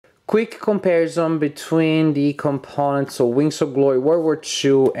quick comparison between the components of Wings of Glory World War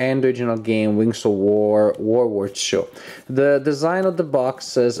II and the original game Wings of War World War II. The design of the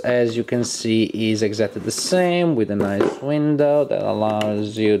boxes, as you can see, is exactly the same, with a nice window that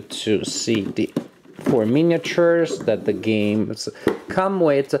allows you to see the 4 miniatures that the games come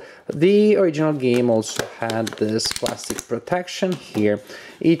with. The original game also had this plastic protection here.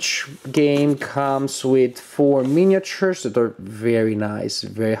 Each game comes with 4 miniatures that are very nice,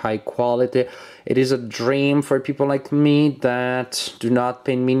 very high quality. It is a dream for people like me that do not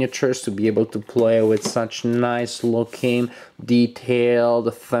paint miniatures to be able to play with such nice looking,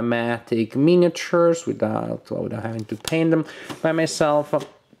 detailed, thematic miniatures without having to paint them by myself.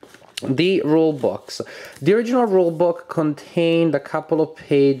 The rule books. The original rule book contained a couple of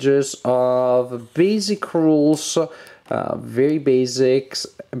pages of basic rules, very basic,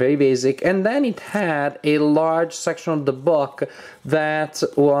 and then it had a large section of the book that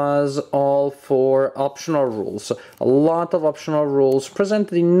was all for optional rules. A lot of optional rules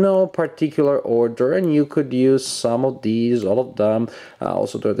presented in no particular order, and you could use some of these, all of them,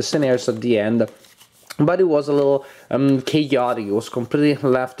 also there are the scenarios at the end. But it was a little chaotic. It was completely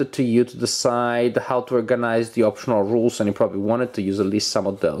left to you to decide how to organize the optional rules, and you probably wanted to use at least some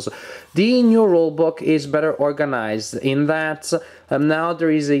of those. The new rulebook is better organized in that now there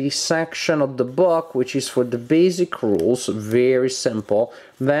is a section of the book which is for the basic rules, very simple.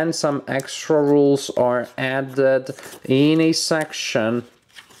 Then some extra rules are added in a section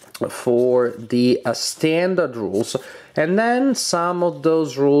for the standard rules, and then some of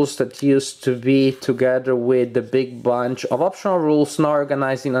those rules that used to be together with the big bunch of optional rules now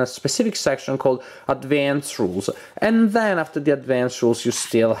organized in a specific section called advanced rules. And then after the advanced rules you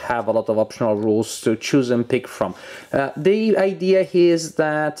still have a lot of optional rules to choose and pick from. The idea is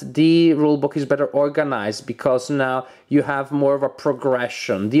that the rulebook is better organized because now you have more of a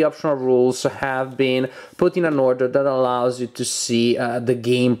progression. The optional rules have been put in an order that allows you to see the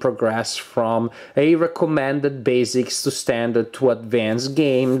game progress from a recommended basics to standard to advanced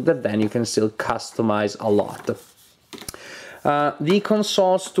game that then you can still customize a lot. The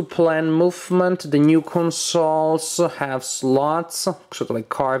consoles to plan movement. The new consoles have slots sort of like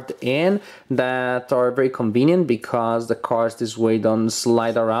carved in that are very convenient because the cards this way don't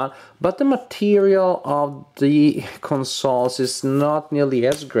slide around, but the material of the consoles is not nearly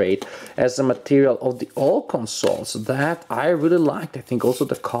as great as the material of the old consoles that I really liked. I think also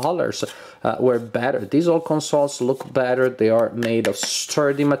the colors were better. These old consoles look better. They are made of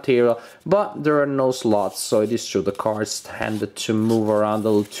sturdy material, but there are no slots, so it is true the cards tended to move around a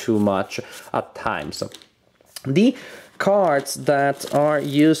little too much at times. The cards that are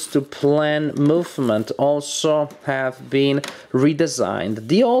used to plan movement also have been redesigned.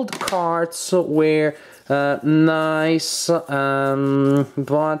 The old cards were nice,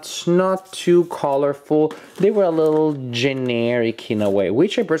 but not too colorful. They were a little generic in a way,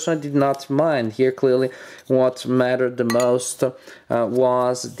 which I personally did not mind. Here clearly what mattered the most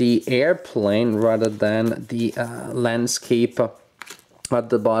was the airplane rather than the landscape at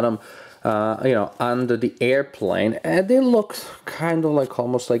the bottom. Under the airplane, and they looked kind of like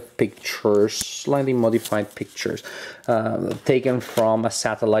almost like pictures, slightly modified pictures taken from a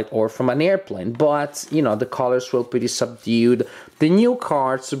satellite or from an airplane, but the colors were pretty subdued. The new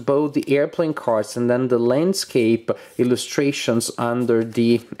cards, both the airplane cards and then the landscape illustrations under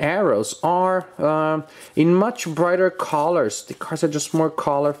the arrows, are in much brighter colors. The cards are just more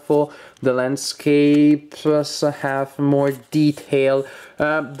colorful. The landscapes have more detail.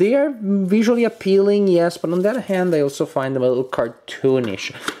 They are visually appealing, yes, but on the other hand, I also find them a little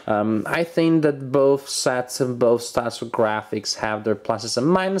cartoonish. I think that both sets and both styles of graphics have their pluses and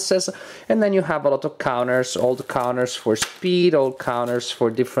minuses, and then you have a lot of counters, old counters for speed, old counters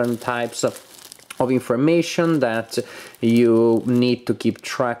for different types of information that you need to keep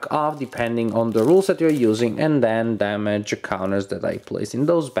track of depending on the rules that you're using, and then damage counters that I placed in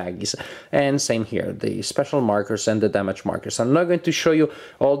those baggies. And same here, the special markers and the damage markers. I'm not going to show you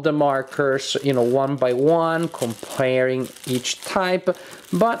all the markers, one by one, comparing each type,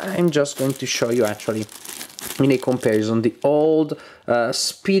 but I'm just going to show you actually in a comparison the old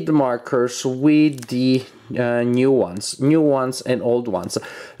speed markers with the new ones and old ones.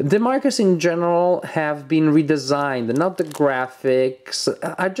 The markers in general have been redesigned, not the graphics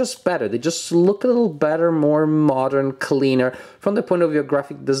are just better. They just look a little better, more modern, cleaner. From the point of view of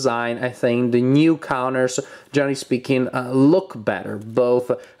graphic design, I think the new counters, generally speaking, look better.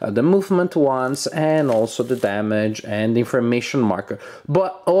 Both the movement ones and also the damage and information marker.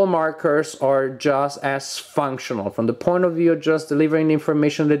 But all markers are just as functional functional. From the point of view of just delivering the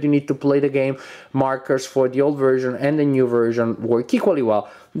information that you need to play the game, markers for the old version and the new version work equally well.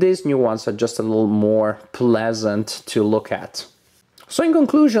 These new ones are just a little more pleasant to look at. So in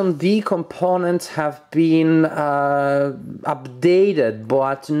conclusion, the components have been updated,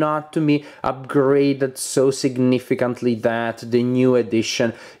 but not to me upgraded so significantly that the new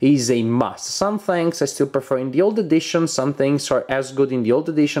edition is a must. Some things I still prefer in the old edition, some things are as good in the old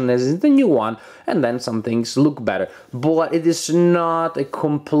edition as in the new one, and then some things look better. But it is not a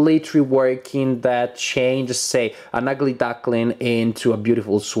complete reworking that changes, say, an ugly duckling into a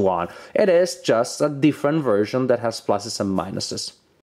beautiful swan. It is just a different version that has pluses and minuses.